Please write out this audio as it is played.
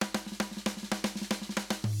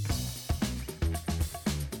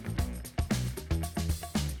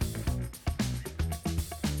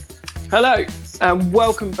Hello, and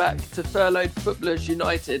welcome back to Furloughed Footballers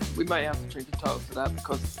United. We may have to change the title to that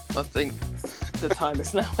because I think the time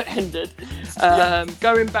has now ended.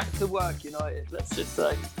 Going back to work United, let's just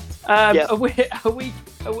say. Another week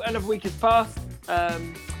has passed.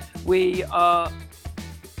 We are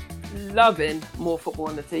loving more football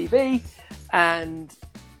on the TV, and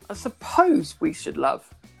I suppose we should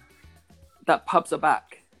love that pubs are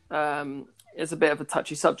back. It's a bit of a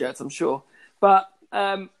touchy subject, I'm sure. But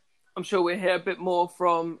I'm sure we'll hear a bit more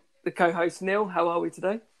from the co-host, Neil. How are we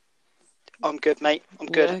today? I'm good, mate. I'm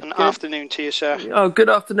good. Yeah, good. Good Afternoon to you, sir. Oh, good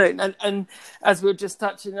afternoon. And as we were just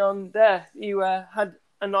touching on there, you had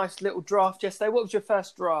a nice little draft yesterday. What was your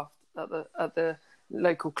first draft at the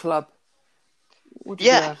local club?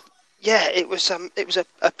 Yeah, it was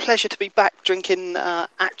a pleasure to be back drinking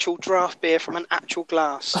actual draft beer from an actual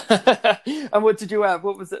glass. And what did you have?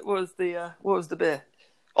 What was it? What was the beer?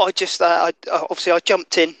 I just I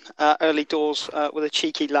jumped in early doors with a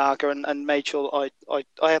cheeky lager and made sure I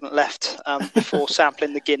hadn't left before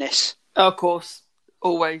sampling the Guinness. Of course,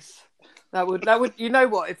 always. That would you know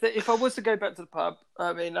what? If I was to go back to the pub,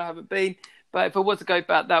 I mean I haven't been, but if I was to go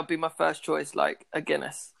back, that would be my first choice. Like a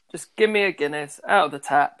Guinness, just give me a Guinness out of the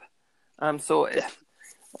tap. I'm sorted.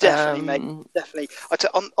 Definitely, mate. Definitely.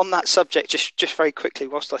 On that subject, just very quickly,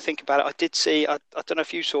 whilst I think about it, I did see. I don't know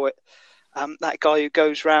if you saw it. That guy who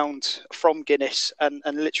goes round from Guinness and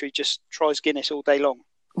literally just tries Guinness all day long.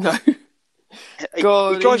 No.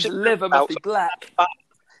 God, he drives his liver must be black.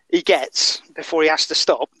 He gets before he has to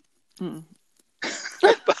stop.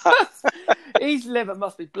 His liver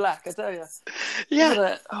must be black, I tell you.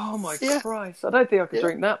 Yeah. Oh my Christ! I don't think I could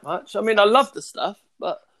drink that much. I mean, I love the stuff,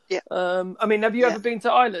 but I mean, have you ever been to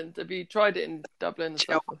Ireland? Have you tried it in Dublin?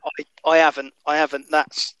 I haven't.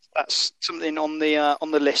 That's something on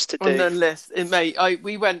the list to do. On the list,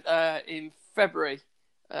 we went in February,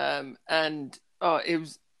 and it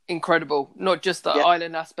was incredible. Not just the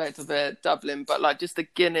island aspect of it, Dublin, but like just the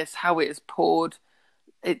Guinness, how it is poured.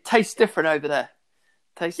 It tastes different over there.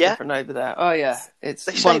 Different over there. Oh yeah, they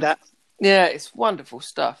say that. Yeah, it's wonderful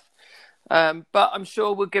stuff. But I'm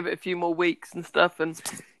sure we'll give it a few more weeks and stuff, and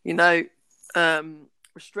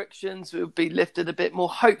restrictions will be lifted a bit more.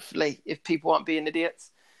 Hopefully, if people aren't being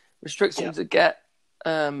idiots. Restrictions would get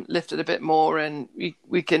lifted a bit more, and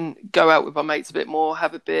we can go out with our mates a bit more,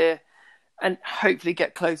 have a beer, and hopefully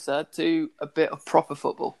get closer to a bit of proper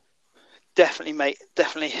football. Definitely, mate.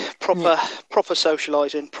 Definitely proper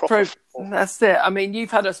socialising. Proper. That's it. I mean,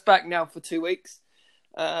 you've had us back now for 2 weeks,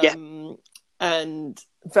 and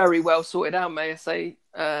very well sorted out, may I say.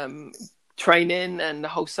 Training and the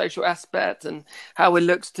whole social aspect and how it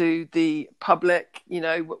looks to the public,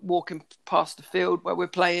 walking past the field where we're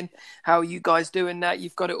playing. How are you guys doing that?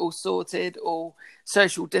 You've got it all sorted, all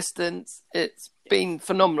social distance. It's been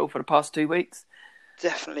phenomenal for the past 2 weeks.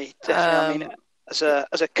 Definitely. I mean, as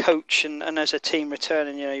a coach and as a team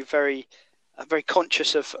returning, you're very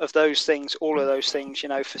conscious of those things, all of those things.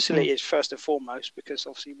 Facility is first and foremost, because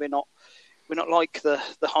obviously we're not like the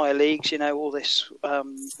higher leagues, all this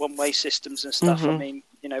one-way systems and stuff. I mean,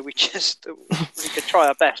 we could try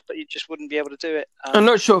our best, but you just wouldn't be able to do it. I'm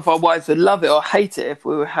not sure if our wives would love it or hate it if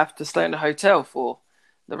we would have to stay in a hotel for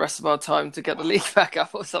the rest of our time to get the league back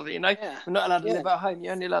up or something, We're not allowed to live at home.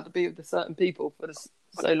 You're only allowed to be with certain people for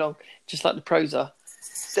so long, just like the pros are.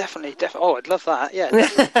 Definitely. Oh, I'd love that,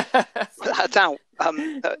 without a doubt.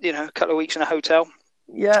 A couple of weeks in a hotel.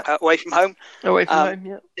 Yeah, away from home.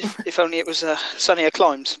 Yeah. If only it was sunnier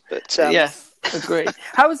climes, but yes, agree.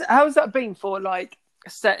 How's that been for like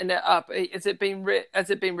setting it up? Has it been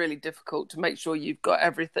really difficult to make sure you've got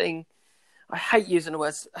everything? I hate using the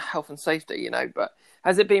words health and safety, but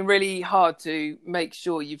has it been really hard to make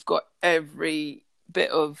sure you've got every bit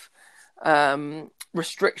of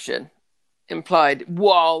restriction implied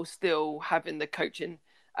while still having the coaching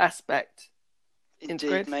aspect?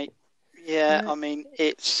 Indeed, mate. Yeah, I mean,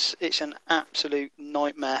 it's an absolute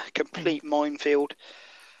nightmare, complete minefield.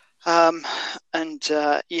 I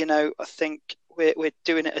think we're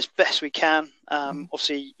doing it as best we can.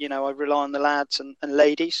 Obviously, I rely on the lads and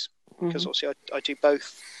ladies, because obviously I do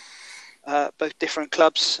both different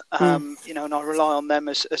clubs. And I rely on them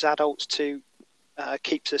as adults to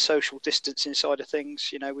keep the social distancing side of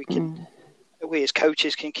things. We as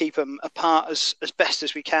coaches can keep them apart as best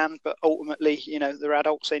as we can, but ultimately, they're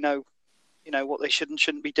adults. They know what they should and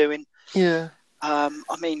shouldn't be doing. Yeah. I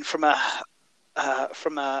mean, from a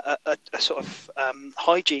sort of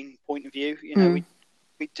hygiene point of view,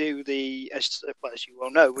 we do as you well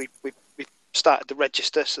know, we started the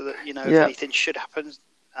register so that if anything should happen,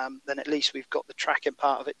 then at least we've got the tracking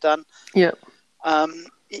part of it done. Yeah.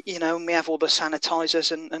 you know, and we have all the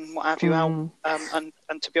sanitizers and what have you out.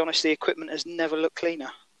 And to be honest, the equipment has never looked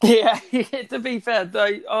cleaner. Yeah, to be fair,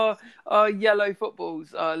 though, our yellow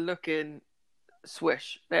footballs are looking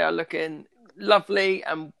swish. They are looking lovely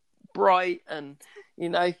and bright, and you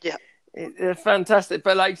know, they're fantastic.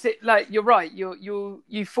 But like you're right.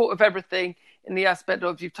 You thought of everything in the aspect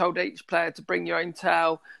of you've told each player to bring your own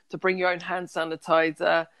towel, to bring your own hand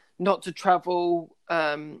sanitizer, not to travel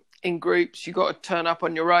in groups. You got to turn up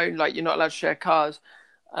on your own. Like you're not allowed to share cars,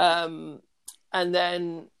 and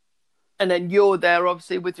then you're there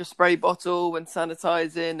obviously with your spray bottle and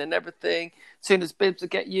sanitizing and everything. As soon as bibs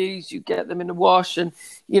get used, you get them in the wash, and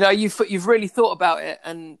you know you've really thought about it,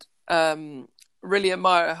 and really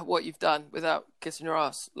admire what you've done without kissing your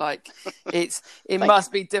ass. Like it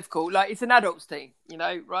must be difficult. Like it's an adults team, you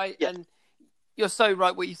know, right? Yeah. And you're so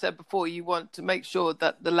right what you said before. You want to make sure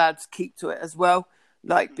that the lads keep to it as well,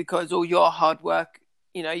 like because all your hard work,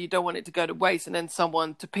 you know, you don't want it to go to waste, and then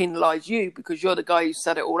someone to penalise you because you're the guy who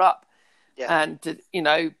set it all up. Yeah. And you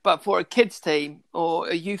know, but for a kids team or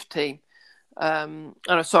a youth team, and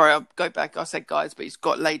I'm sorry, I'll go back. I said guys, but you've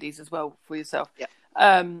got ladies as well for yourself.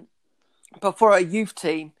 Yeah. But for a youth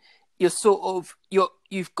team,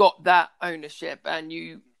 you've got that ownership, and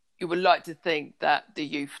you would like to think that the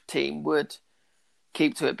youth team would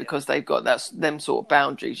keep to it because they've got them sort of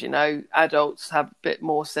boundaries. You know, adults have a bit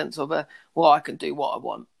more sense of I can do what I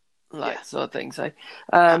want, sort of thing. So,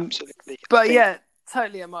 absolutely. But yeah.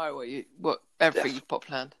 Totally admire what everything you've got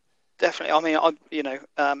planned. Definitely. I mean,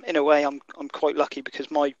 in a way, I'm quite lucky because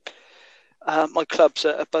my clubs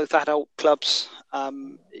are both adult clubs.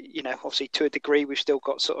 You know, obviously to a degree, we've still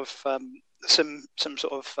got sort of some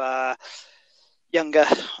sort of younger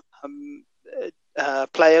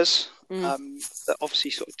players that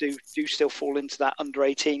obviously sort of do still fall into that under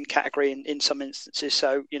 18 category in some instances.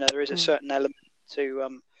 So you know, there is a certain element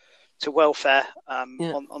to welfare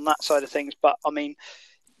on that side of things. But I mean,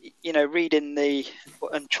 you know, reading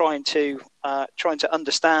and trying to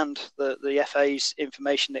understand the FA's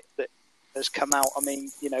information that has come out. I mean,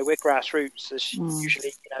 you know, we're grassroots. There's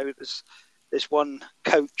usually, you know, there's one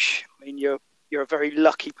coach. I mean, you're a very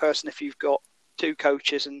lucky person if you've got two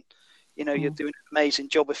coaches, and you know, you're doing an amazing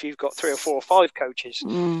job if you've got 3 or 4 or 5 coaches.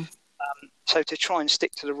 So to try and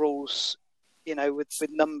stick to the rules, you know, with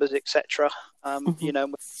numbers, etc. You know,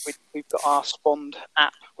 we've got our Spond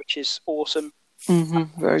app, which is awesome.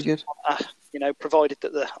 Very good. You know, provided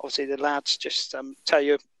that obviously the lads just tell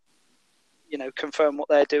you, you know, confirm what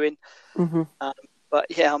they're doing. But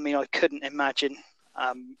yeah, I mean, I couldn't imagine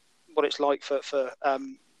what it's like for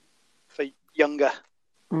younger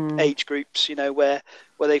age groups. You know, where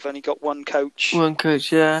they've only got one coach. One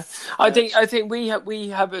coach, yeah. I think we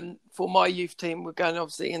haven't for my youth team. We're going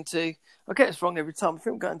obviously into. I get this wrong every time. I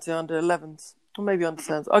think we're going to under 11s or maybe under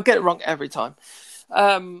 10s. I get it wrong every time.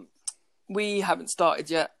 We haven't started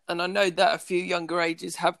yet, and I know that a few younger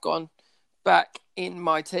ages have gone back in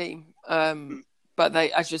my team. But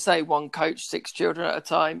they, as you say, one coach, 6 children at a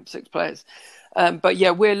time, 6 players. But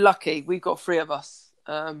yeah, we're lucky. We've got 3 of us.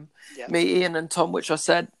 Me, Ian, and Tom, which I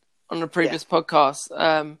said on the previous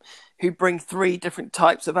podcast, who bring 3 different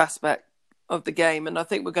types of aspect of the game, and I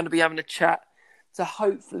think we're going to be having a chat to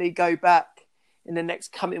hopefully go back in the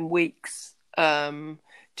next coming weeks,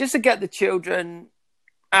 just to get the children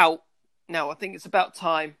out. Now, I think it's about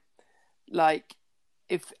time. Like,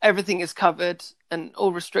 if everything is covered and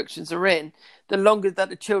all restrictions are in, the longer that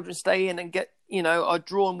the children stay in and get, you know, are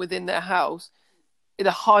drawn within their house,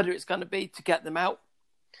 the harder it's going to be to get them out,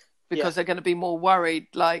 because they're going to be more worried.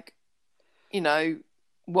 Like, you know,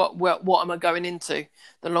 what am I going into?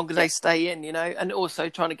 The longer they stay in, you know, and also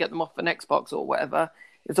trying to get them off an Xbox or whatever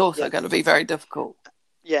is also going to be very difficult.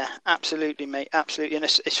 Yeah, absolutely, mate, absolutely. And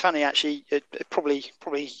it's funny actually. It probably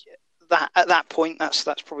that at that point, that's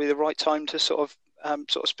probably the right time to sort of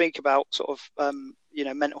speak about sort of you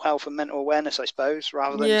know, mental health and mental awareness, I suppose,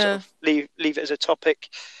 rather than sort of leave it as a topic.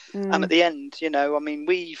 At the end, you know, I mean,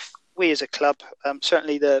 we as a club,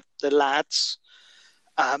 certainly the lads.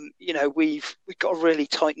 You know, we've got a really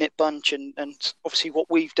tight knit bunch, and obviously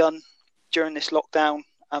what we've done during this lockdown,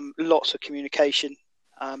 lots of communication.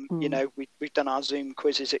 You know, we've done our Zoom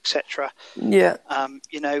quizzes, etc. Yeah.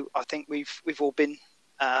 You know, I think we've all been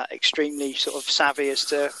extremely sort of savvy as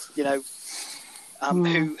to, you know,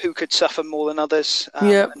 who could suffer more than others.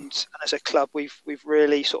 And as a club, we've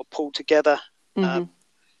really sort of pulled together.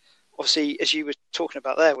 Obviously, as you were talking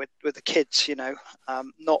about there with the kids, you know,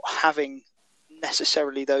 not having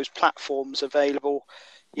necessarily those platforms available,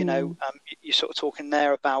 you know, you're sort of talking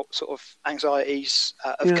there about sort of anxieties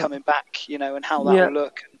of coming back, you know, and how that will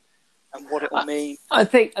look. and what it will mean. I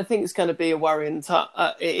think it's going to be a worrying time.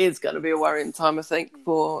 It is going to be a worrying time, I think,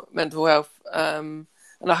 for mental health. And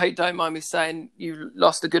I hope, don't mind me saying, you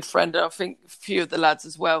lost a good friend. I think a few of the lads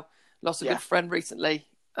as well lost a good friend recently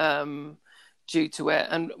due to it.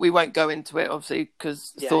 And we won't go into it, obviously,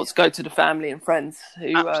 because thoughts go to the family and friends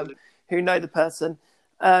who know the person.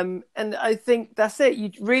 And I think that's it.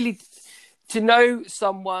 You really, to know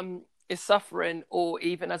someone is suffering, or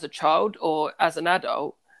even as a child or as an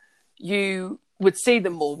adult, you would see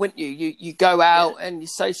them more, wouldn't you? You go out and you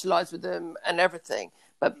socialise with them and everything.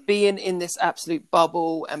 But being in this absolute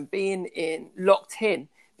bubble and being locked in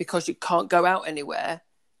because you can't go out anywhere,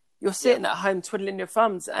 you're sitting at home twiddling your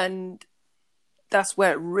thumbs, and that's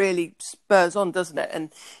where it really spurs on, doesn't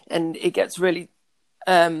it? And it gets really,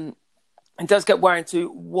 it does get worrying to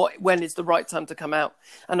when is the right time to come out.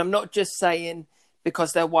 And I'm not just saying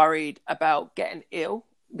because they're worried about getting ill,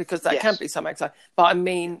 because that can be some anxiety. But I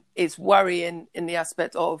mean, it's worrying in the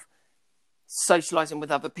aspect of socialising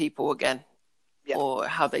with other people again, or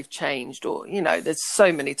how they've changed, or, there's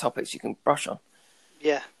so many topics you can brush on.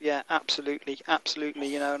 Yeah, absolutely.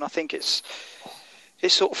 And I think it's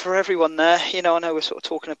sort of for everyone there. I know we're sort of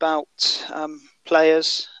talking about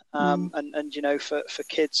players, and for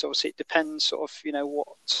kids, obviously it depends sort of,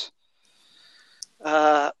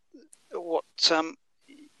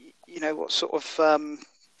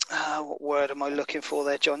 what word am I looking for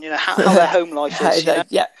there, John? How their home life is.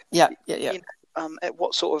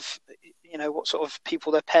 What sort of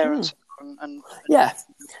people their parents are, and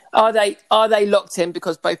are they locked in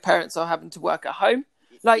because both parents are having to work at home?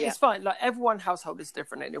 It's fine. Everyone's household is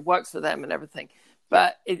different and it works for them and everything.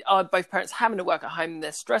 But are both parents having to work at home and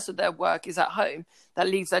their stress of their work is at home, that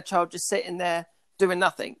leaves their child just sitting there doing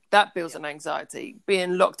nothing? That builds an anxiety.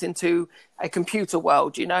 Being locked into a computer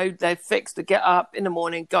world, they're fixed to get up in the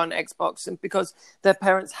morning, go on Xbox, and because their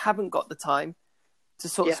parents haven't got the time to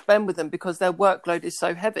sort of spend with them because their workload is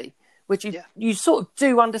so heavy, which you sort of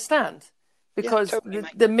do understand, because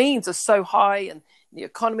the means are so high and the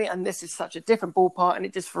economy, and this is such a different ballpark, and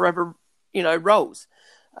it just forever, rolls.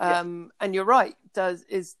 And you're right.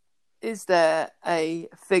 Is there a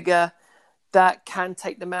figure that can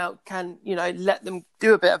take them out, can, let them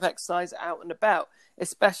do a bit of exercise out and about,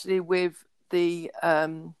 especially with the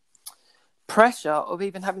pressure of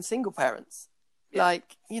even having single parents?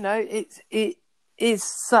 It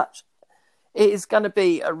is going to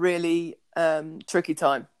be a really tricky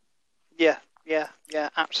time. Yeah,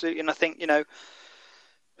 absolutely. And I think,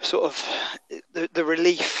 sort of the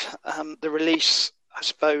relief, the release, I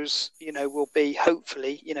suppose, will be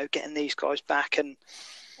hopefully, getting these guys back and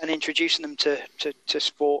introducing them to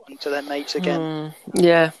sport and to their mates again.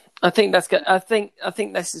 I think that's good. I think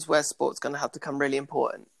this is where sport's going to have to come really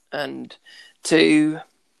important, and to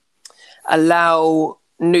allow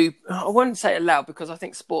I wouldn't say allow, because I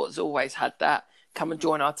think sport's always had that, come and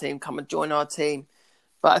join our team.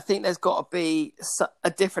 But I think there's got to be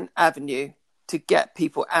a different avenue to get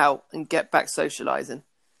people out and get back socialising.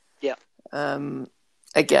 Yeah.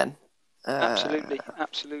 Again. Absolutely.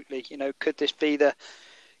 Could this be the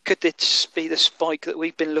spike that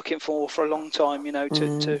we've been looking for a long time?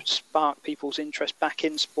 To spark people's interest back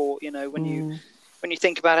in sport. When you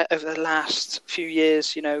think about it, over the last few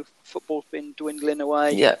years, football's been dwindling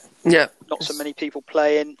away. Yeah. Not so many people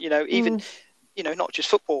playing. Even. Not just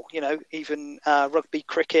football, even rugby,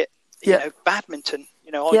 cricket, badminton.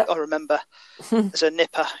 I remember as a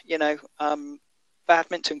nipper,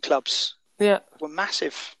 badminton clubs were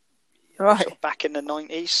massive, right, sort of back in the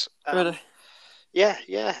 90s. Really?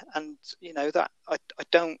 Yeah, and that I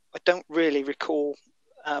don't really recall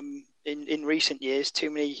in recent years too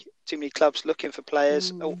many clubs looking for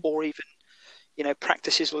players, or even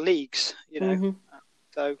practices or leagues.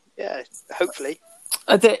 So hopefully.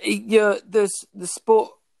 The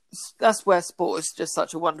sport, that's where sport is just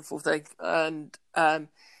such a wonderful thing. And I'm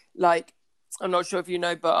not sure if you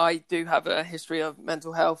know, but I do have a history of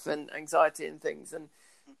mental health and anxiety and things,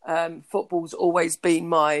 and football's always been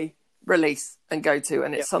my release and go to,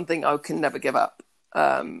 and it's something I can never give up.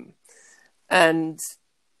 And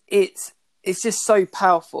it's just so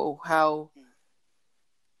powerful how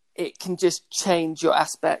it can just change your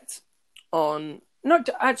aspect on. No,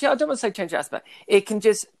 actually, I don't want to say change your aspect. It can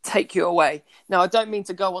just take you away. Now, I don't mean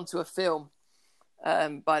to go onto a film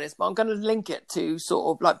by this, but I'm going to link it to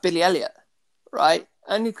sort of like Billy Elliot, right?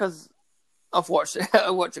 Only because I've watched it.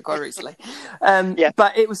 I watched it quite recently.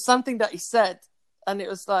 But it was something that he said, and it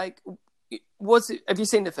was like, have you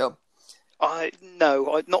seen the film?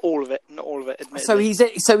 No, not all of it. Admittedly.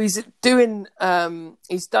 So he's doing.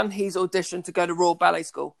 He's done his audition to go to Royal Ballet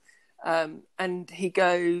School, and he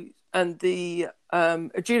goes. and the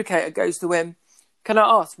adjudicator goes to him, "Can I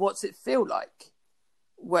ask, what's it feel like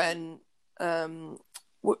when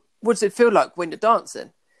what does it feel like when you're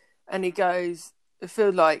dancing?" And he goes, "It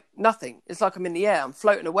feels like nothing. It's like I'm in the air. I'm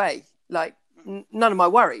floating away. Like none of my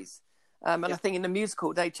worries." And I think in the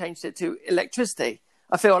musical they changed it to electricity.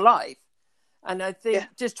 I feel alive. And I think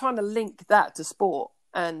just trying to link that to sport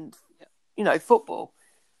and football.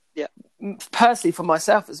 Yeah. Personally, for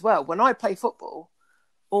myself as well, when I play football,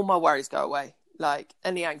 all my worries go away. Like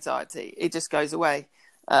any anxiety, it just goes away.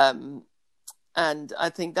 And I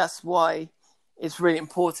think that's why it's really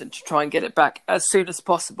important to try and get it back as soon as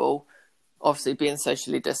possible. Obviously, being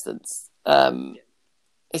socially distanced,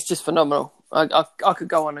 it's just phenomenal. I could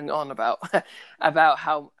go on and on about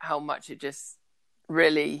how much it just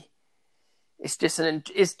really, it's just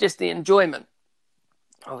the enjoyment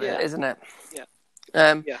of it, isn't it? Yeah.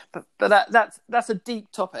 But that's a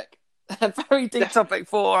deep topic, a very deep topic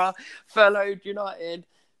for our fellow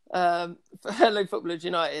Footballers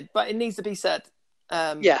United. But it needs to be said.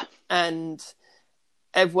 And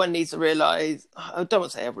everyone needs to realise, I don't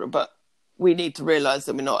want to say everyone, but we need to realise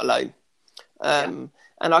that we're not alone.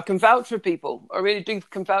 And I can vouch for people. I really do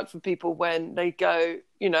can vouch for people when they go,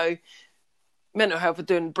 mental health are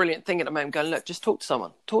doing a brilliant thing at the moment, going, look, just talk to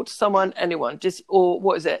someone, anyone, or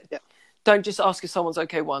what is it? Don't just ask if someone's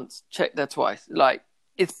okay once, check there twice. Like,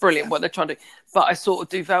 it's brilliant what they're trying to do. But I sort of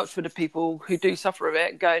do vouch for the people who do suffer of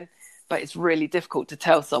it, going, but it's really difficult to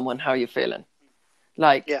tell someone how you're feeling.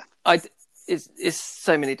 Like, it's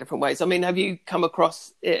so many different ways. I mean, have you come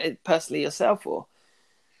across it personally yourself, or?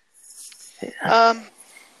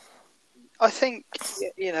 I think,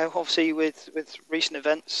 obviously with recent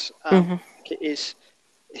events, it's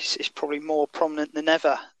probably more prominent than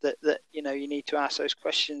ever that you need to ask those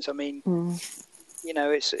questions. I mean,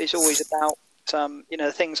 it's always about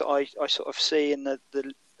the things that I sort of see in the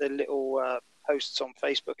little posts on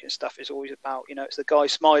Facebook and stuff is always about it's the guy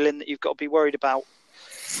smiling that you've got to be worried about.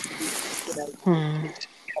 It's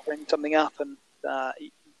covering something up, and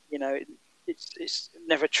it's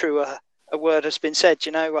never true. A word has been said.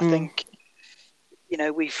 I think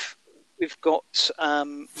we've got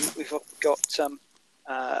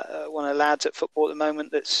one of the lads at football at the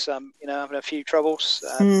moment that's having a few troubles.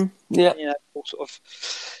 All sort of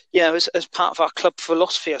as part of our club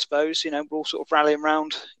philosophy, I suppose. We're all sort of rallying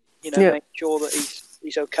around, making sure that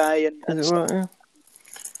he's okay and stuff.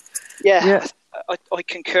 Right, I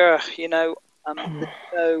concur.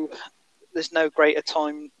 There's no greater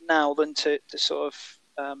time now than to sort of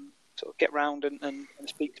get round and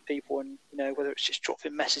speak to people, and whether it's just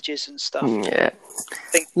dropping messages and stuff. I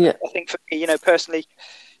think for me, personally,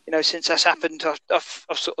 since that's happened, I've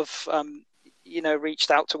sort of reached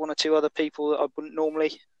out to one or two other people that I wouldn't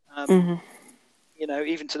normally. Even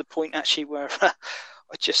to the point actually where I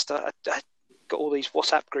got all these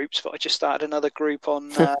WhatsApp groups, but I just started another group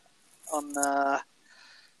on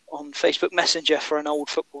Facebook Messenger for an old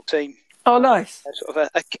football team. Oh, nice! Sort of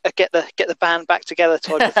a get the band back together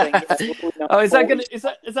type of thing. Is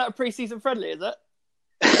that a pre-season friendly? Is that?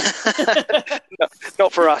 No,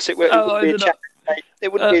 not for us. It wouldn't be a challenge.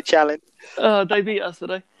 It wouldn't be a challenge. Oh, they beat us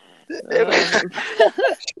today.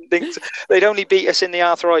 They'd only beat us in the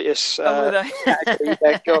arthritis. God,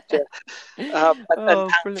 yeah.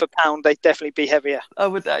 And pound for pound, they'd definitely be heavier.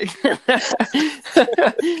 Oh, would they? But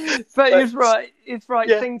it's right. It's right.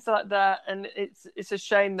 Yeah. Things like that, and it's a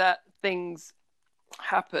shame that things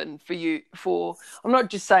happen for you. I'm not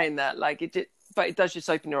just saying that, like but it does just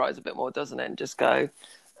open your eyes a bit more, doesn't it? And just go,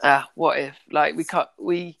 what if? Like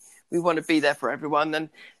we want to be there for everyone. And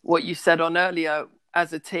what you said on earlier,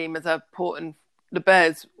 as a team, as a port and the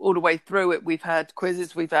Bears, all the way through it, we've had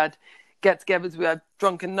quizzes, we've had get-togethers, we had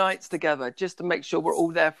drunken nights together, just to make sure we're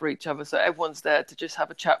all there for each other. So everyone's there to just have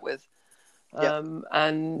a chat with.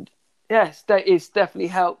 And yes, it's definitely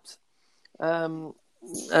helped. And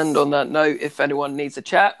on that note, if anyone needs a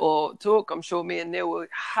chat or talk, I'm sure me and Neil will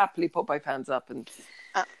happily put both hands up. And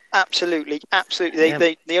absolutely. Yeah.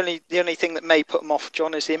 The only thing that may put them off,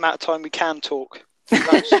 John, is the amount of time we can talk.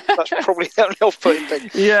 That's probably the only off-putting thing.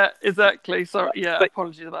 Yeah, exactly. Sorry. Yeah,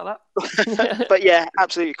 apologies about that. But yeah,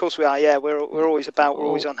 absolutely. Of course we are. Yeah, we're always about. We're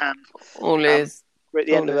always on hand. Always. We're at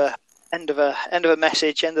the end of a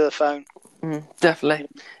message, end of the phone. Definitely.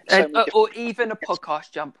 Or even a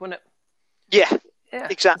podcast jump, wouldn't it? Yeah. Yeah,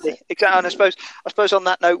 exactly. And I suppose on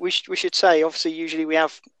that note, we should say, obviously, usually we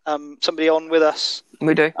have somebody on with us.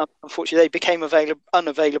 We do. Unfortunately, they became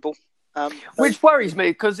unavailable. Which worries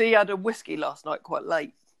me, because he had a whiskey last night quite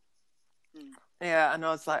late. Yeah, and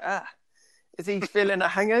I was like, Is he feeling a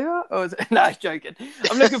hangover? Or is it... No, I'm joking.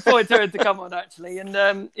 I'm looking forward to him to come on, actually.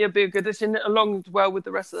 And it'll be a good addition along well with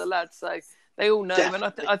the rest of the lads. So they all know.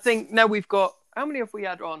 Definitely. And I think now we've got... How many have we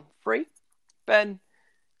had on? 3? Ben,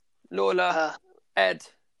 Lola, Ed. Is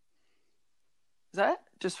that it?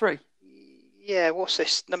 Just 3? Yeah, what's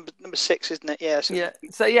this? Number 6, isn't it? Yeah. So yeah.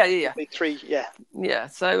 So yeah. 3, yeah. Yeah.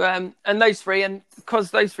 So and those 3, and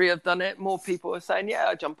because those 3 have done it, more people are saying, yeah,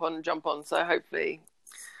 I'll jump on. So hopefully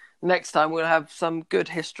next time we'll have some good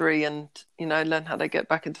history and, you know, learn how to get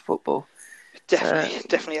back into football.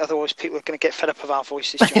 Definitely. Otherwise, people are going to get fed up of our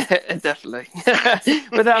voices. Definitely,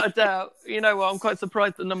 without a doubt. You know what? I'm quite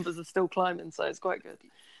surprised the numbers are still climbing, so it's quite good.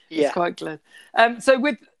 Yeah, it's quite good. So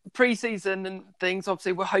with pre-season and things,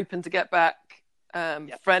 obviously, we're hoping to get back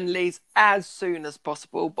friendlies as soon as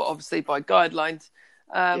possible, but obviously by guidelines.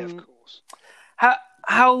 Of course.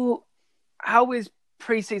 How is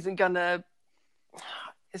pre-season gonna?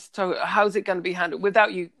 How's it going to be handled?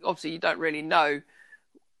 Without you, obviously, you don't really know.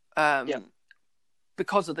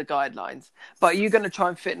 Because of the guidelines, but are you going to try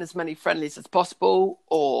and fit in as many friendlies as possible,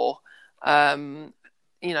 or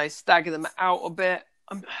you know, stagger them out a bit?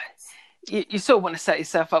 You sort of want to set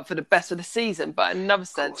yourself up for the best of the season, but in another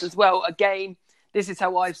sense as well, a game, this is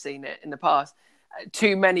how I've seen it in the past,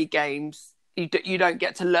 too many games, you don't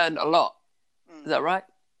get to learn a lot. Is that right?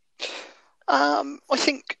 I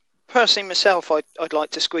think personally myself, I'd like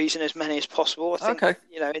to squeeze in as many as possible. I think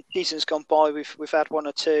you know, in seasons gone by, we've had 1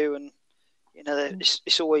 or 2, and you know,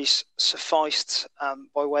 it's always sufficed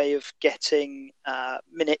by way of getting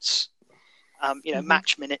minutes, you know,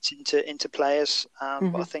 match minutes into players.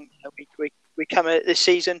 But I think, you know, we come at this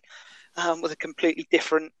season with a completely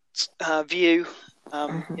different view.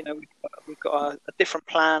 You know, we've got a different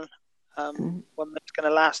plan, one that's going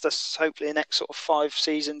to last us hopefully the next sort of 5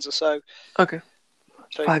 seasons or so. Okay.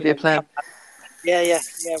 So, 5-year plan. Yeah.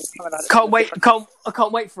 We're coming at it. I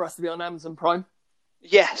can't wait for us to be on Amazon Prime.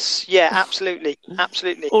 Yes, yeah, absolutely.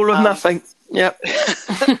 All or nothing. Yeah,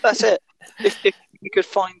 that's it. If we could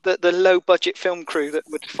find the low budget film crew that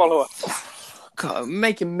would follow us, God,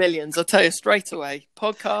 making millions. I'll tell you straight away.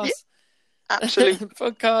 Podcast, absolutely.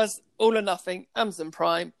 Podcast, all or nothing. Amazon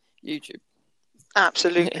Prime, YouTube.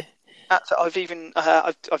 Absolutely. I've even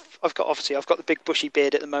I've got the big bushy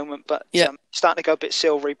beard at the moment, but starting to go a bit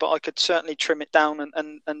silvery. But I could certainly trim it down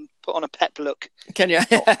and put on a pep look. Can you?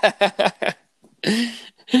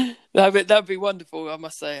 That'd be wonderful. I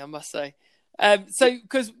must say. So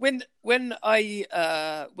because when I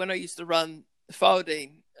used to run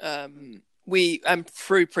Faldine, we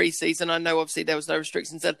through pre-season, I know obviously there was no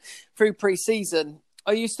restrictions. And through pre-season,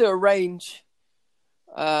 I used to arrange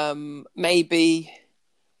maybe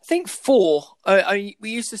I think 4. We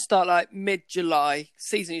used to start like mid-July.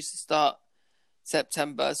 Season used to start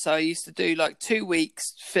September, so I used to do like 2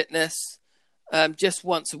 weeks fitness. Just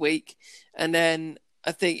once a week. And then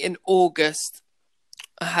I think in August,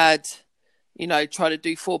 I had, you know, try to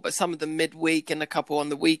do 4, but some of them midweek and a couple on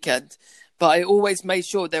the weekend. But I always made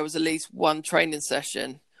sure there was at least 1 training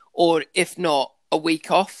session, or if not, a week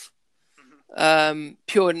off.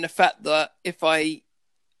 Pure in the fact that if I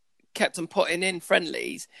kept on putting in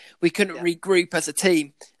friendlies, we couldn't regroup as a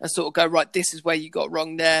team and sort of go, right, this is where you got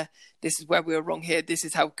wrong there. This is where we were wrong here. This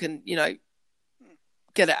is how can, you know,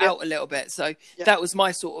 get it out a little bit. So that was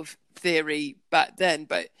my sort of theory back then.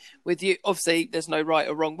 But with you, obviously, there's no right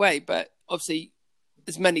or wrong way. But obviously,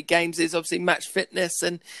 as many games is obviously match fitness,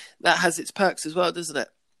 and that has its perks as well, doesn't it?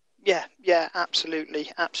 Yeah,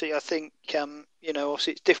 absolutely. I think you know,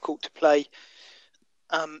 obviously, it's difficult to play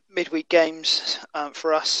midweek games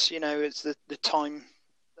for us. You know, it's the time,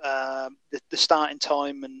 the starting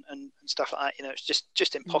time, and stuff like that. You know, it's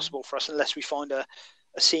just impossible for us unless we find a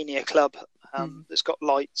senior club that's got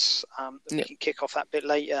lights that we can kick off that bit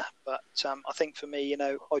later. But I think for me, you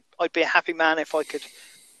know, I'd be a happy man if I could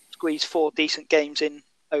squeeze 4 decent games in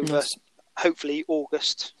over hopefully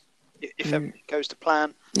August if everything goes to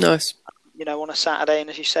plan. Nice. You know, on a Saturday, and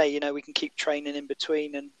as you say, you know, we can keep training in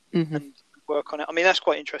between and work on it. I mean, that's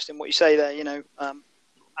quite interesting what you say there. You know,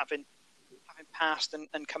 having passed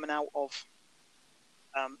and coming out of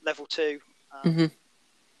level 2. You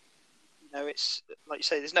know, it's like you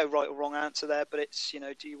say, there's no right or wrong answer there, but it's, you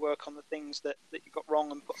know, do you work on the things that you got wrong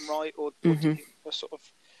and put them right, or do you have a sort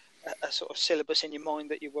of syllabus in your mind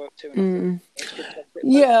that you work to?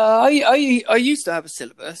 I used to have a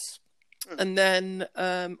syllabus, and then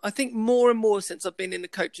I think more and more since I've been in the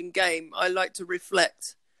coaching game, I like to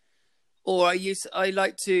reflect, or I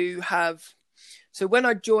like to have. So when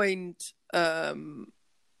I joined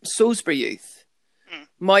Salisbury Youth,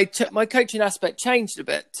 my coaching aspect changed a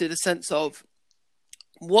bit to the sense of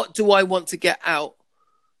what do I want to get out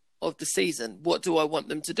of the season. What do I want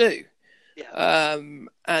them to do? Yeah.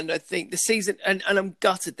 And I think the season, and I'm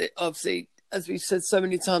gutted that, obviously, as we've said so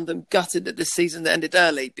many times, I'm gutted that the season ended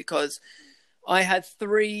early, because I had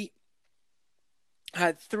three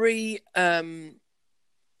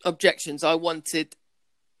objections I wanted,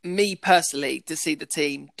 me personally, to see the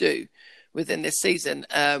team do within this season.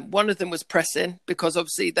 One of them was pressing, because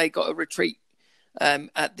obviously they got a retreat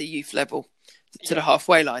at the youth level to the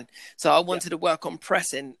halfway line. So I wanted to work on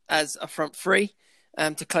pressing as a front three,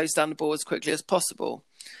 to close down the ball as quickly as possible.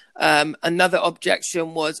 Another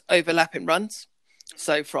objection was overlapping runs.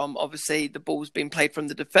 So from, obviously, the ball's being played from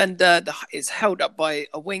the defender, it's held up by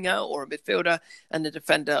a winger or a midfielder, and the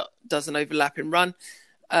defender does an overlapping run.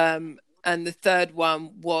 And the third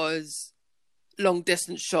one was long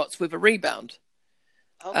distance shots with a rebound.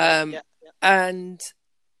 And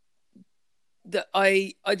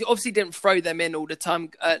I obviously didn't throw them in all the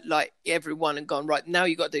time, like everyone, and gone, right, now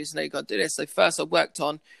you got to do this, now you got to do this. So first I worked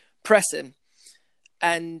on pressing,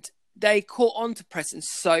 and they caught on to pressing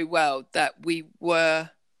so well that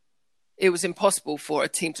it was impossible for a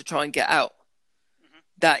team to try and get out.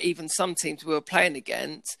 That even some teams we were playing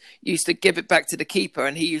against used to give it back to the keeper,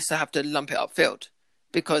 and he used to have to lump it upfield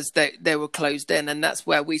because they were closed in. And that's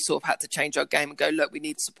where we sort of had to change our game and go, look, we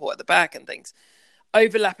need support at the back and things.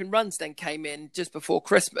 Overlapping runs then came in just before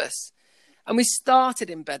Christmas, and we started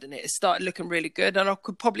embedding it. It started looking really good, and I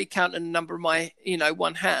could probably count on a number of my,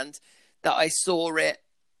 one hand, that I saw it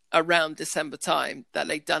around December time, that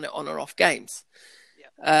they'd done it on and off games.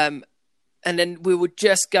 And then we were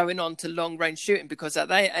just going on to long range shooting, because at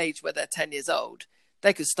their age, where they're 10 years old,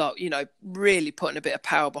 they could start, really putting a bit of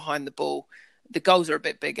power behind the ball. The goals are a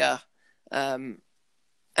bit bigger.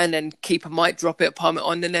 And then keeper might drop it, palm it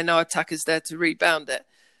on, and then our attacker's there to rebound it.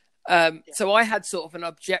 So I had sort of an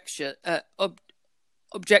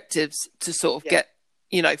objectives to sort of get,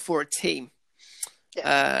 for a team.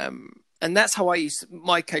 And that's how I use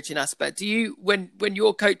my coaching aspect. Do you, when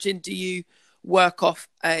you're coaching, do you work off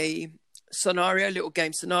a scenario, little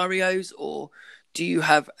game scenarios, or do you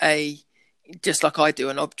have just like I do,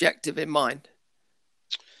 an objective in mind?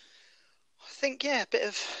 I think, a bit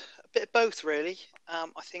of both, really.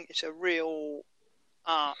 I think it's a real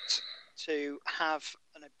art to have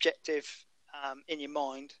an objective in your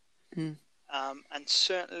mind, and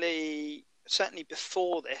certainly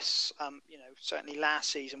before this, certainly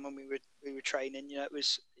last season when we were training, it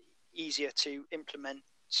was easier to implement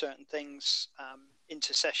certain things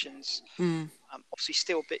into sessions. Obviously,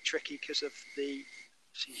 still a bit tricky because of the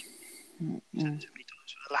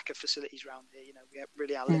lack of facilities around here. We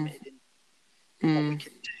really are limited in what we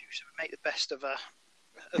can do, so we make the best of a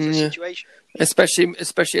situation. Especially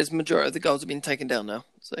as the majority of the goals have been taken down now.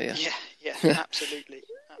 So absolutely.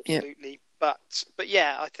 But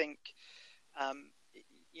yeah, I think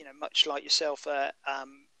much like yourself,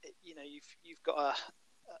 you've got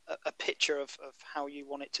a picture of how you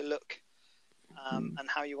want it to look, and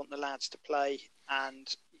how you want the lads to play,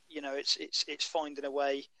 and it's finding a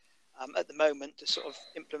way at the moment to sort of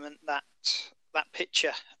implement that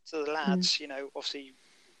picture to the lads. Obviously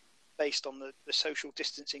based on the social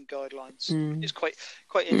distancing guidelines. It's quite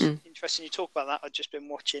interesting you talk about that. I've just been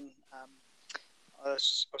watching. I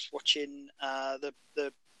was watching the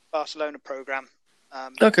Barcelona program.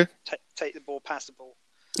 Take the ball, pass the ball.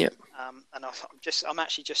 Yeah. And I'm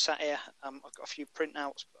actually just sat here. I've got a few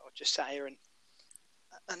printouts, but I've just sat here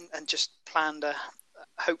and just planned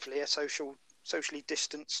hopefully a socially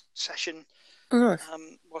distanced session.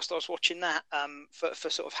 Whilst I was watching that, for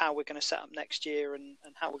sort of how we're going to set up next year and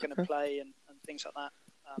how we're going to play and things like that.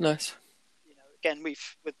 Nice. Again,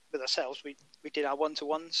 we've with ourselves, we did our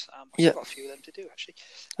one-to-ones. I've got a few of them to do actually.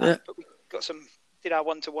 But we did our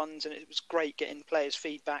one-to-ones, and it was great getting players'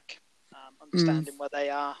 feedback, understanding where they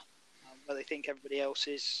are, where they think everybody else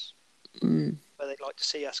is, where they'd like to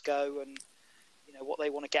see us go, and what they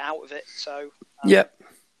want to get out of it. So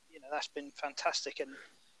that's been fantastic, and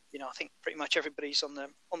I think pretty much everybody's on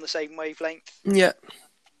the same wavelength. Yeah.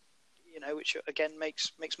 Which again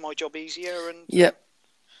makes my job easier, and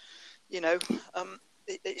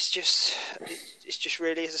it's just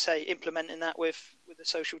really, as I say, implementing that with the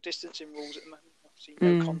social distancing rules at the moment. Obviously,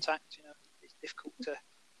 no contact. It's difficult to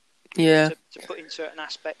put in certain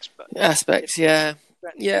aspects, but and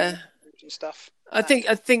stuff. I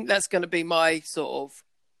think that's going to be my sort of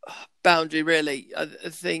boundary. Really, I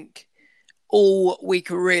think all we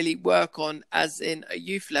can really work on, as in a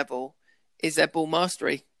youth level, is their ball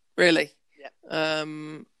mastery. Really,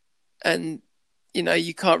 and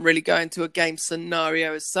you can't really go into a game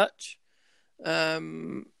scenario as such.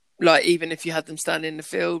 Like even if you had them standing in the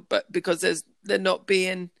field, but because they're not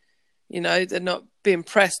being being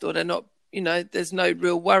pressed, or they're not, there's no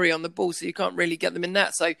real worry on the ball, so you can't really get them in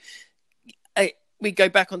that. So we go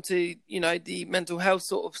back onto, the mental health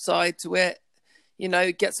sort of side to it,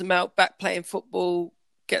 gets them out back playing football,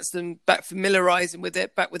 gets them back familiarising with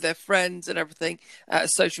it, back with their friends and everything at a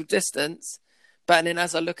social distance. But then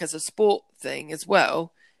as I look as a sport thing as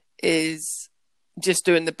well, is just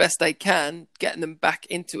doing the best they can, getting them back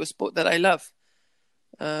into a sport that they love.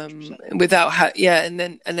 Without, and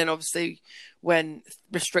then obviously when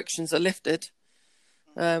restrictions are lifted,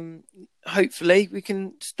 hopefully we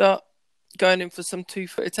can start going in for some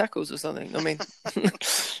 2-footed tackles or something. I mean,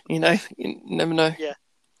 you never know. Yeah.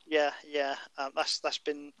 That's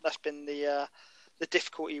been the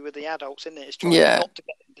difficulty with the adults, isn't it? It's trying not to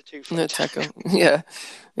get into 2-footed tackle. Yeah.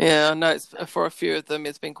 I know for a few of them,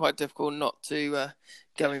 it's been quite difficult not to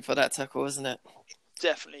go in for that tackle, isn't it?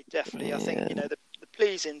 Definitely. Yeah. I think the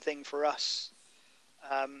pleasing thing for us,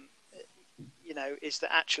 is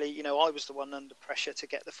that actually, I was the one under pressure to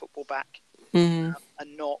get the football back, and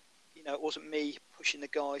not, it wasn't me pushing the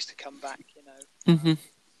guys to come back.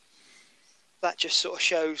 That just sort of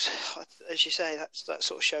shows, as you say, that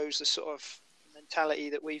sort of shows the sort of mentality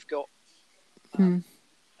that we've got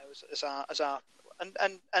as our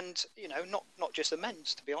and not just the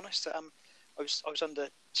men's, to be honest. I was under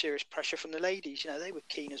serious pressure from the ladies. They were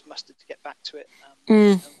keen as mustard to get back to it.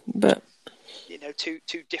 But two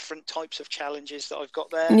different types of challenges that I've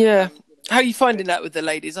got there. Yeah. How are you finding that with the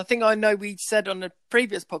ladies? I think I know we said on the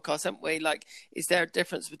previous podcast, haven't we? Like, is there a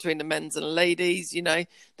difference between the men's and the ladies?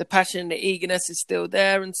 The passion and the eagerness is still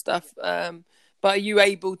there and stuff. But are you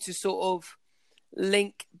able to sort of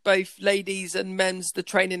link both ladies and men's, the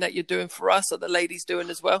training that you're doing for us, or the ladies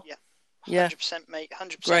doing as well? Yeah. 100%, mate.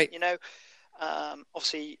 100%. Great.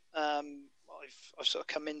 Obviously, I've sort of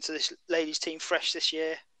come into this ladies team fresh this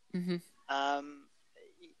year.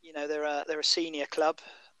 They're a senior club,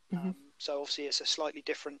 so obviously it's a slightly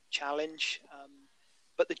different challenge.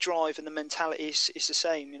 But the drive and the mentality is the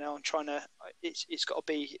same. I'm trying to. It's got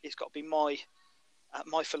to be my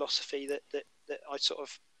philosophy that I sort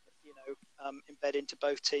of embed into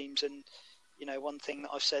both teams. And one thing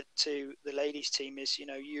that I've said to the ladies team is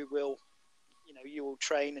you will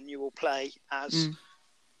train and you will play as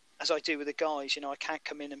I do with the guys. I can't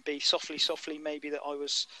come in and be softly maybe that I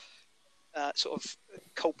was sort of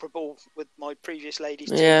culpable with my previous ladies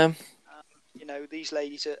team. Yeah. These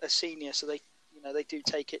ladies are senior, so they do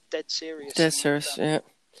take it dead serious. Dead serious, yeah.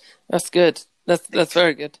 That's good. That's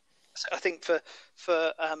very good. So I think for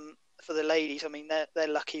the ladies, I mean, they're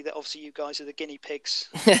lucky that obviously you guys are the guinea pigs.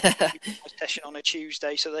 Session on a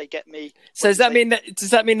Tuesday, so they get me. So does that mean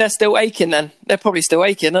they're still aching then? They're probably still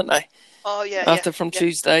aching, aren't they? Oh yeah. After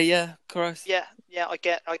Tuesday, yeah, Christ. Yeah. I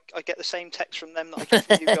get the same text from them that I get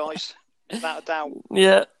from you guys, without a doubt.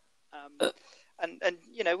 Yeah. And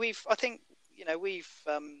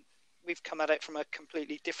we've come at it from a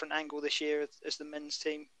completely different angle this year as the men's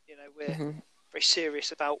team. We're very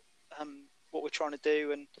serious about what we're trying to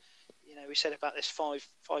do, and we said about this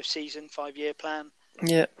 5-year plan.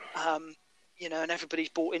 Yeah. And everybody's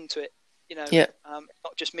bought into it.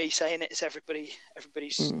 Not just me saying it; it's everybody's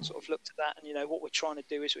sort of looked at that. And what we're trying to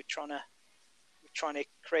do is we're trying to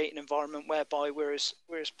create an environment whereby we're as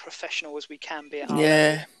professional as we can be at our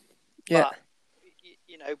level. Yeah.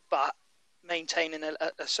 But maintaining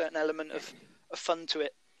a certain element of fun to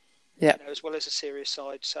it. Yeah. As well as a serious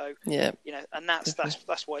side. So and that's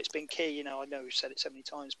why it's been key. I know we've said it so many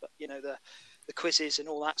times, but the quizzes and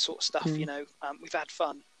all that sort of stuff. We've had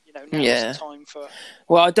fun. Now is the time for.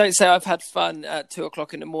 Well, I don't say I've had fun at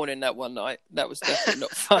 2:00 in the morning that one night. That was definitely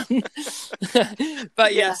not fun.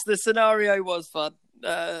 But yes, the scenario was fun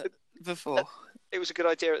before. It was a good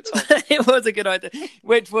idea at the time. It was a good idea,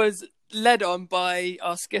 which was led on by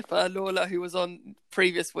our skipper Lola, who was on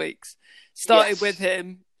previous weeks. Started with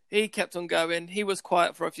him. He kept on going. He was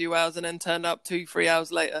quiet for a few hours and then turned up 2-3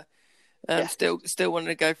 hours later. Still wanted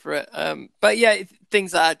to go for it. But yeah,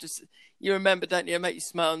 things like that, just you remember, don't you? Make you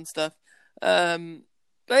smile and stuff.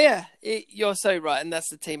 But yeah, you're so right, and that's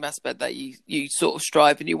the team aspect that you sort of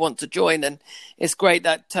strive and you want to join. And it's great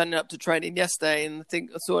that turning up to training yesterday, and I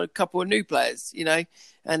think I saw a couple of new players,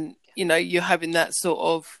 and you're having that sort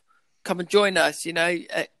of come and join us.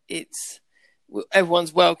 It's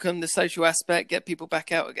everyone's welcome. The social aspect, get people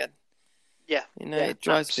back out again. Yeah, it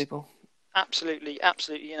drives people. Absolutely.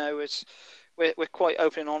 It's we're quite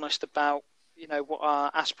open and honest about what our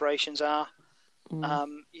aspirations are.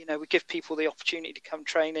 We give people the opportunity to come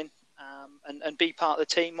training and be part of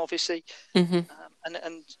the team, obviously. I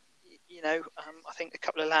think a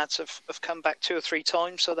couple of lads have come back 2 or 3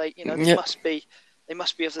 times, so they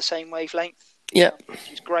must be of the same wavelength. Yeah.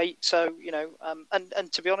 Which is great. So,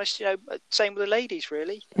 and to be honest, same with the ladies,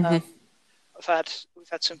 really. Mm-hmm. We've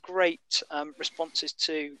had some great responses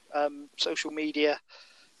to social media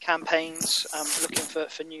campaigns looking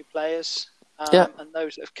for new players, and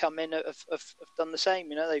those that have come in have done the same.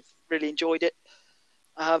 They've really enjoyed it,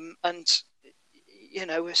 and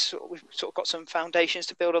we've sort of got some foundations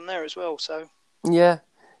to build on there as well. So yeah,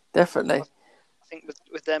 definitely. I think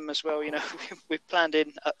with them as well, we've planned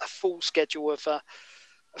in a full schedule of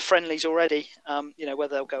friendlies already.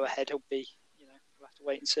 Whether they'll go ahead will be, we'll have to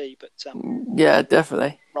wait and see. But yeah,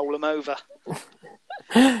 definitely. Roll them over.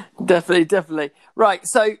 Definitely. Right.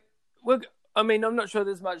 So I'm not sure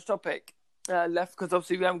there's much topic left because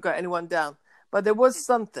obviously we haven't got anyone down. But there was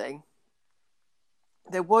something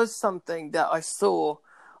that I saw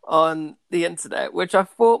on the internet which I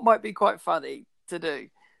thought might be quite funny to do.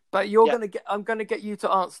 But I'm gonna get you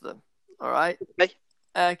to answer them. All right.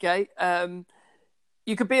 Okay.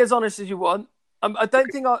 You could be as honest as you want. I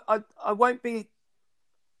don't think I won't be.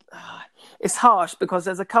 It's harsh because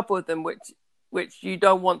there's a couple of them which you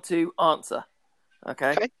don't want to answer.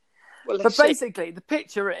 Okay. Well, but basically, the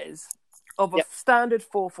picture is of a standard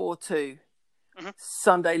 4-4-2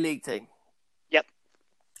 Sunday league team. Yep.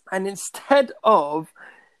 And instead of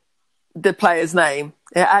the player's name,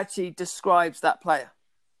 it actually describes that player.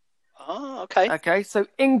 Oh, okay. Okay, so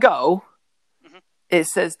in goal, it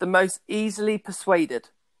says the most easily persuaded.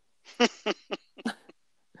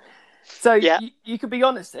 So you could be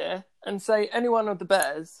honest here and say anyone of the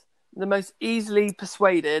Bears, the most easily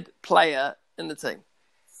persuaded player in the team.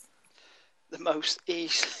 The most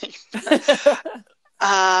easily,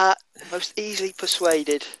 most easily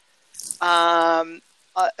persuaded. I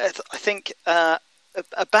think a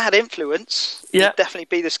bad influence would definitely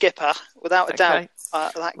be the skipper, without a doubt.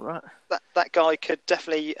 That guy could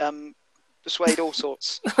definitely persuade all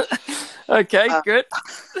sorts. Okay, good.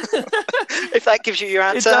 If that gives you your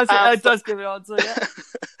answer, it does give you an answer. Yeah.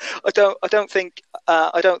 I don't think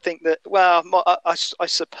that. Well, I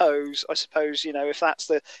suppose if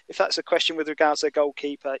that's the question with regards to the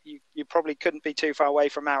goalkeeper, you probably couldn't be too far away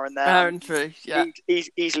from Aaron there. Aaron, true. Yeah, he's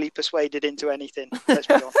easily persuaded into anything. Let's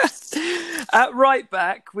be honest. At right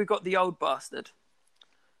back, we got the old bastard.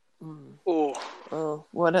 Oh,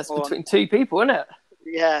 well, that's between two people, isn't it?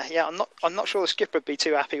 Yeah. I'm not sure the skipper would be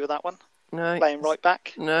too happy with that one. No, playing right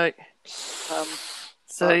back. No.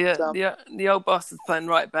 The old bastard's playing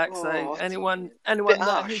right back. So anyone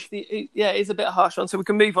he's a bit harsh on. So we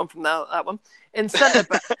can move on from that one. In centre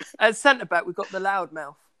back, at centre back, we've got the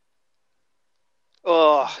loudmouth.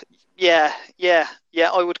 Oh yeah.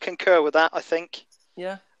 I would concur with that. I think.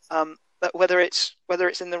 Yeah. That whether it's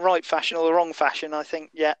in the right fashion or the wrong fashion, I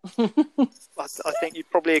think I think you'd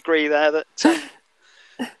probably agree there that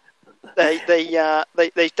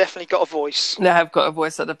they've definitely got a voice. They have got a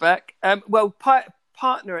voice at the back.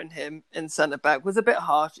 Partnering him in centre back was a bit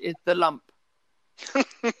harsh. Is the lump.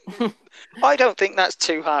 I don't think that's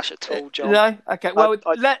too harsh at all, John. No, okay. Well,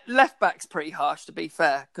 left back's pretty harsh to be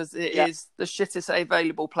fair because it is the shittest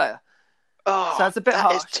available player. Oh, so it's a bit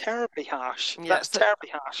harsh. That is terribly harsh. Yeah, that's terribly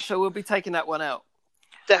harsh. So we'll be taking that one out.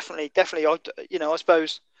 Definitely. I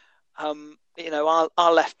suppose,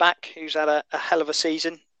 our left back, who's had a hell of a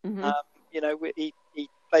season. Mm-hmm. He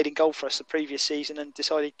played in goal for us the previous season and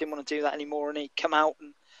decided he didn't want to do that anymore, and he come out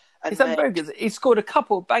and he's done very good. He scored a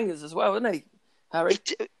couple of bangers as well, didn't he, Harry?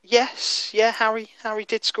 Yes, yeah. Harry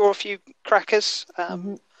did score a few crackers.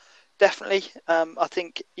 Definitely. I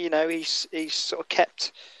think he's sort of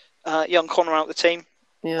kept young Connor out of the team.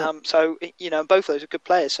 Yeah. So both of those are good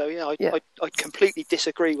players. So I completely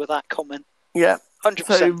disagree with that comment. Yeah.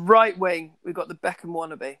 100%. So right wing, we've got the Beckham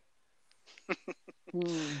wannabe.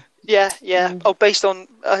 Yeah. Oh, based on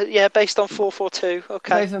 4-4-2.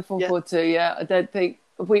 Okay. Based on 4-4-2. Yeah. I don't think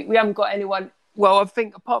we haven't got anyone. Well, I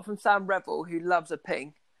think apart from Sam Revel, who loves a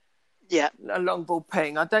ping. Yeah. A long ball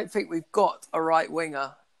ping. I don't think we've got a right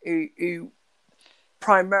winger who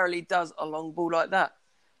primarily does a long ball like that.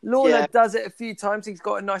 Lorna does it a few times. He's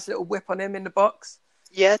got a nice little whip on him in the box.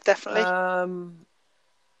 Yeah, definitely. I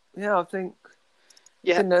think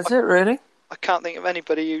that's it really. I can't think of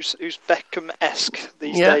anybody who's Beckham-esque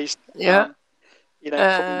these days. Yeah.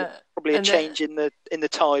 Probably a change in the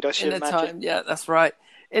tide, I should imagine. Yeah, that's right.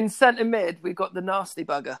 In centre mid, we've got the nasty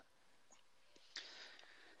bugger.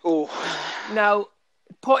 Oh. Now,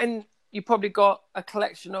 you probably got a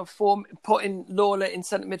collection of putting Lawler in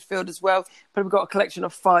centre midfield as well. Probably got a collection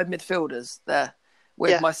of 5 midfielders there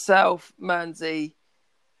with myself, Manzi,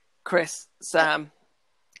 Chris, Sam,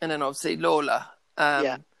 and then obviously Lawler.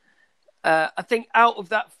 I think out of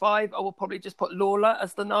that 5, I will probably just put Lawler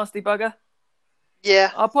as the nasty bugger.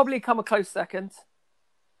 Yeah, I'll probably come a close second.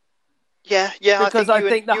 yeah. Because I I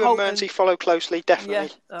think the you and Holton, Mearnsey follow closely,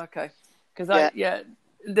 definitely. yeah, okay. Because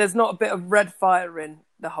there's not a bit of red fire in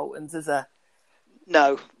the Holtons, is there?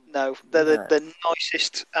 No, they're No. the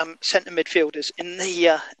nicest centre midfielders in the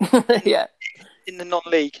Yeah, in the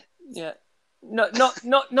non-league. yeah.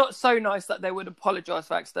 Not so nice that they would apologise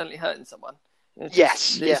for accidentally hurting someone. It's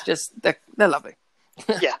just they're lovely.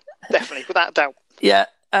 Yeah, definitely, without a doubt. Yeah,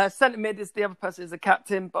 centre mid is the other person is the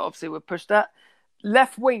captain, but obviously we'll push that.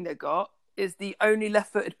 Left wing they got is the only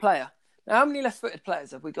left-footed player. Now, how many left-footed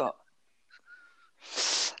players have we got?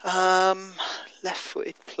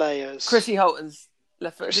 Left-footed players. Chrissy Holton's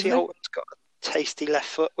left-footed. Chrissy Holton's got a tasty left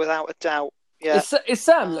foot, without a doubt. Yeah. Is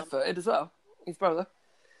Sam left-footed as well? His brother?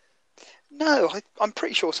 No, I'm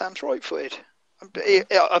pretty sure Sam's right-footed.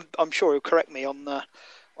 I'm sure he'll correct me on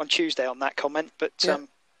Tuesday on that comment, but I'm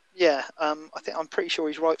pretty sure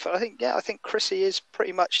he's right-footed. I think Chrissy is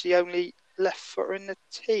pretty much the only left-footer in the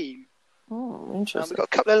team. Oh, interesting. We've got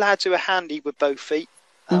a couple of lads who are handy with both feet,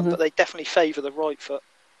 but they definitely favour the right foot.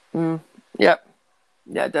 Yep.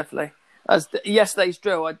 Yeah, definitely. As yesterday's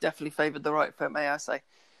drill, I definitely favoured the right foot, may I say.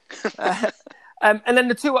 And then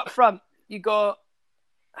the two up front, you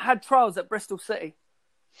had trials at Bristol City.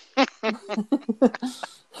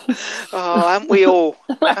 Haven't we all?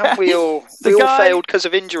 We all failed because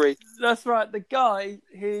of injury. That's right. The guy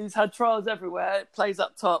who's had trials everywhere plays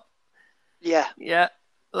up top. Yeah. Yeah.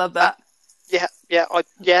 Love that.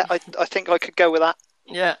 I think I could go with that.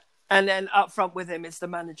 Yeah. And then up front with him is the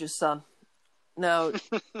manager's son. Now,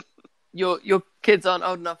 your kids aren't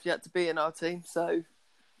old enough yet to be in our team, so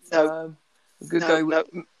no. Go.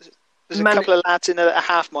 There's a couple of lads in at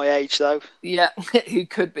half my age, though. Yeah, who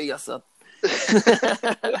could be your son.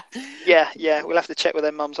 Yeah, we'll have to check with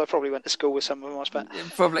their mums. I probably went to school with some of them, I expect.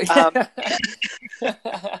 Probably.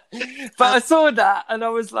 But I saw that and I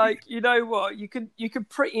was like, you know what? You could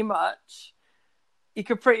pretty much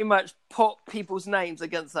put people's names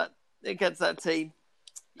against that team.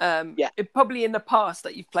 It probably in the past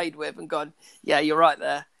that you've played with and gone, yeah, you're right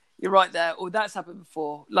there, or that's happened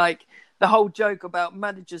before. Like the whole joke about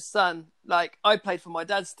manager's son. Like I played for my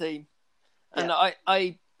dad's team, and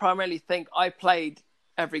I primarily think I played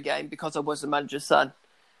every game because I was the manager's son.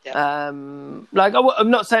 Yeah. I'm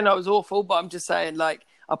not saying I was awful, but I'm just saying like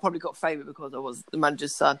I probably got favoured because I was the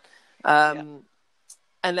manager's son. And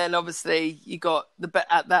then obviously you got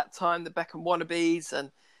at that time the Beckham wannabes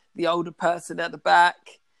and the older person at the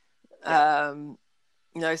back.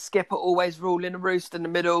 Skipper always ruling a roost in the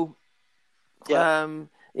middle. And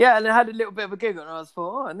I had a little bit of a giggle, and I was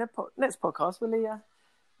thought, next podcast,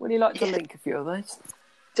 will he like to link a few of those?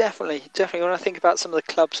 Definitely. When I think about some of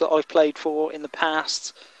the clubs that I've played for in the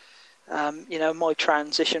past, my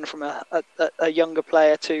transition from a younger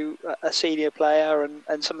player to a senior player,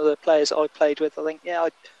 and some of the players that I played with, I think, I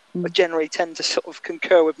generally tend to sort of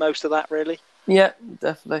concur with most of that, really. Yeah,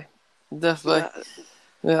 definitely.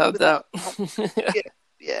 Without doubt.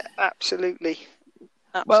 Yeah, absolutely.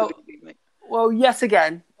 Well, yet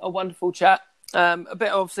again, a wonderful chat. A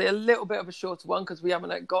little bit of a shorter one because we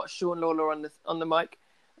haven't got Sean Lawler on the mic.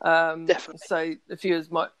 Definitely. So the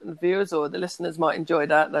viewers or the listeners might enjoy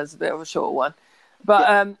that. There's a bit of a shorter one,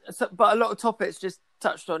 but but a lot of topics just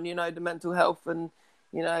touched on, the mental health and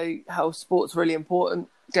how sport's really important.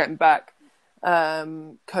 Getting back,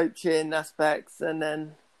 coaching aspects, and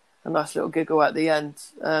then a nice little giggle at the end.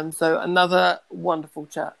 So another wonderful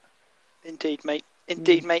chat. Indeed, mate.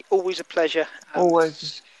 Always a pleasure.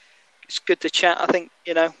 Always. It's good to chat. I think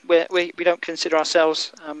we don't consider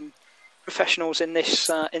ourselves professionals in this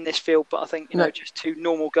field, but I think just two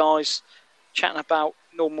normal guys chatting about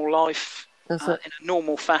normal life in a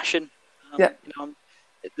normal fashion.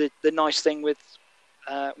 The nice thing with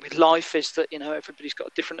life is that everybody's got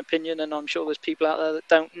a different opinion, and I'm sure there's people out there that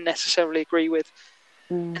don't necessarily agree with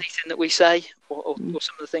anything that we say or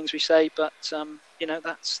some of the things we say, but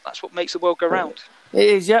that's what makes the world go round. It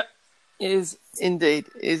is, yeah. It is indeed.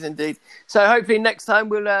 So hopefully next time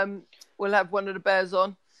we'll have one of the Bears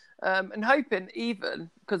on, and hoping even,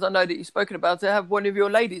 because I know that you've spoken about it, have one of your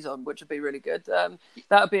ladies on, which would be really good. That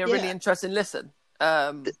would be a really interesting listen.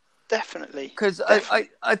 Definitely. Because I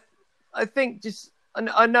think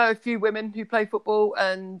I know a few women who play football,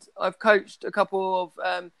 and I've coached a couple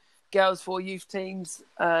of girls for youth teams,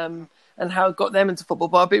 and how I got them into football.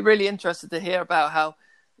 But I'd be really interested to hear about how,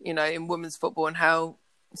 in women's football, and how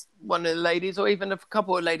one of the ladies, or even a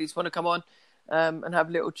couple of ladies, want to come on and have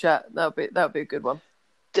a little chat. That would be a good one.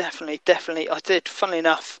 Definitely. I did. Funnily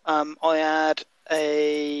enough, I had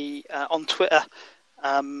on Twitter.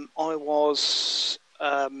 I was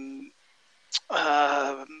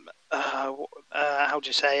how do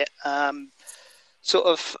you say it? Sort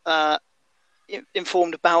of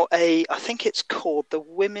informed about I think it's called the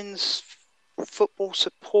Women's Football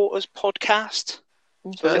Supporters Podcast.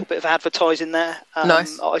 Okay. So a little bit of advertising there.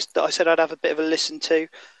 Nice. I said I'd have a bit of a listen to.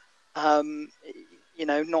 Not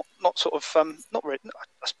sort of not really,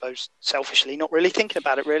 I suppose selfishly, not really thinking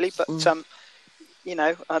about it really, but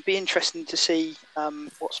I'd be interested to see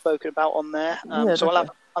what's spoken about on there. So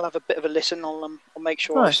I'll have a bit of a listen. I'll make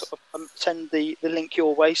sure I sort of send the link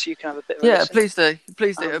your way so you can have a bit of a listen.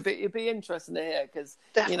 Please do. It'd be interesting to hear because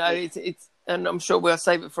it's and I'm sure we'll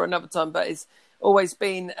save it for another time. But it's always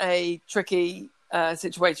been a tricky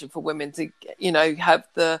situation for women to have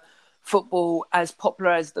the football as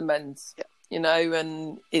popular as the men's. Yeah.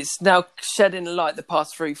 And it's now shedding light the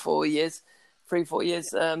past 3-4 years.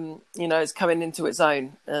 It's coming into its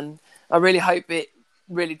own, and I really hope it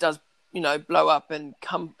really does, blow up and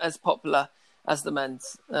come as popular as the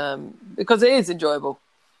men's, because it is enjoyable.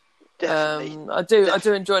 Definitely. I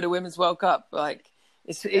do enjoy the Women's World Cup. Like,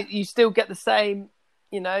 you still get the same,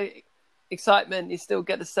 excitement. You still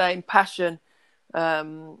get the same passion. I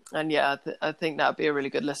think that'd be a really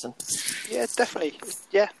good listen. Yeah, definitely.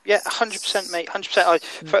 Yeah, 100%, mate.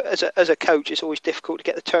 100%. As a coach, it's always difficult to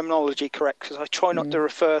get the terminology correct because I try not to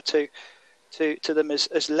refer to them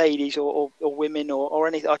as ladies or women or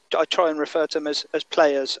anything. I try and refer to them as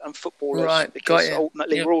players and footballers because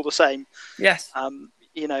ultimately we're all the same. Yes.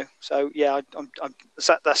 So yeah,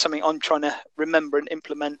 that's something I'm trying to remember and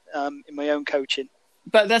implement in my own coaching.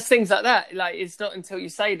 But there's things like that. Like, it's not until you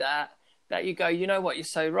say that you go, you know what, you're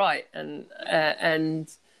so right, and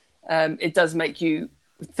it does make you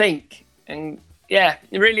think, and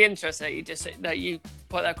really interesting that you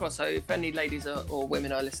put that across. So if any ladies or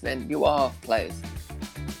women are listening, you are players.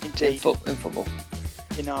 Indeed. In football.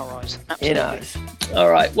 In our eyes, absolutely. All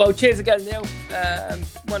right. Well, cheers again, Neil.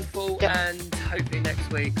 Wonderful, and hopefully next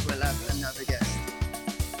week we'll have another guest.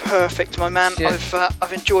 Perfect, my man. Cheers.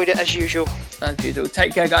 I've enjoyed it as usual. As usual.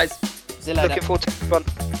 Take care, guys. See you later. Looking forward to one.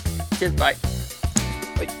 Cheers, bye.